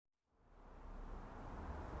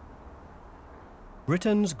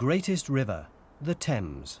Britain's greatest river, the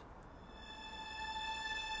Thames.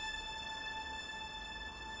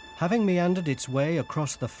 Having meandered its way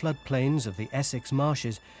across the floodplains of the Essex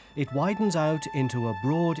marshes, it widens out into a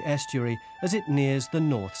broad estuary as it nears the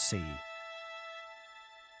North Sea.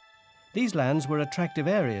 These lands were attractive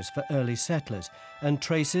areas for early settlers, and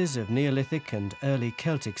traces of Neolithic and early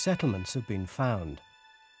Celtic settlements have been found.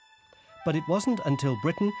 But it wasn't until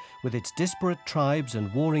Britain, with its disparate tribes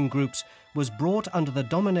and warring groups, was brought under the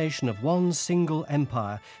domination of one single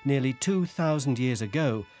empire nearly 2,000 years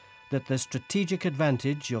ago that the strategic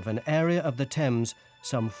advantage of an area of the Thames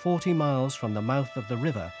some 40 miles from the mouth of the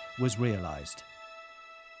river was realised.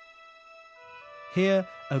 Here,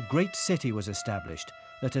 a great city was established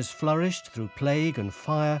that has flourished through plague and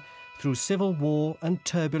fire, through civil war and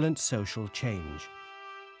turbulent social change.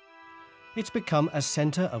 It's become a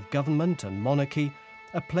centre of government and monarchy,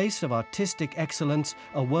 a place of artistic excellence,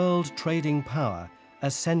 a world trading power, a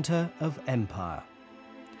centre of empire.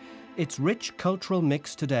 Its rich cultural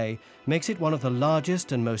mix today makes it one of the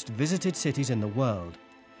largest and most visited cities in the world.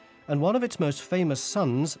 And one of its most famous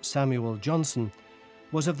sons, Samuel Johnson,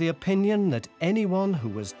 was of the opinion that anyone who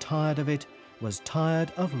was tired of it was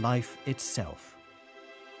tired of life itself.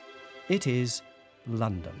 It is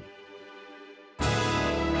London.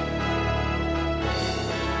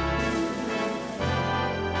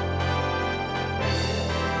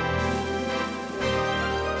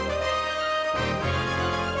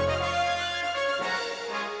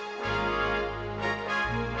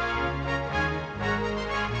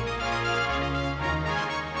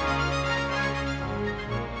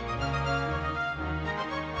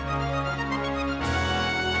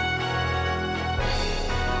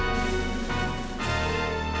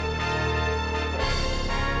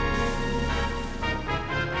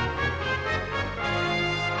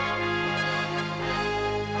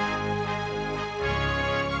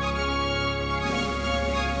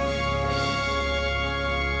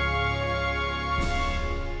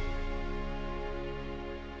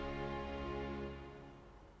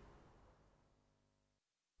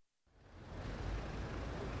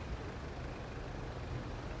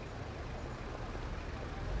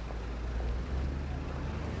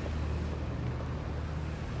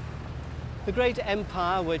 The great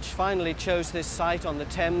empire which finally chose this site on the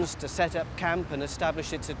Thames to set up camp and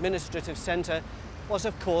establish its administrative centre was,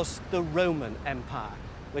 of course, the Roman Empire,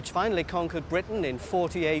 which finally conquered Britain in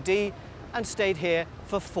 40 AD and stayed here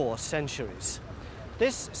for 4 centuries.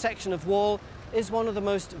 This section of wall is one of the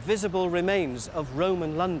most visible remains of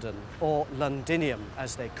Roman London, or Londinium,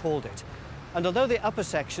 as they called it. And although the upper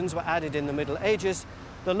sections were added in the Middle Ages,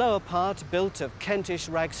 the lower part, built of Kentish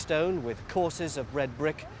ragstone with courses of red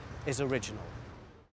brick, is original.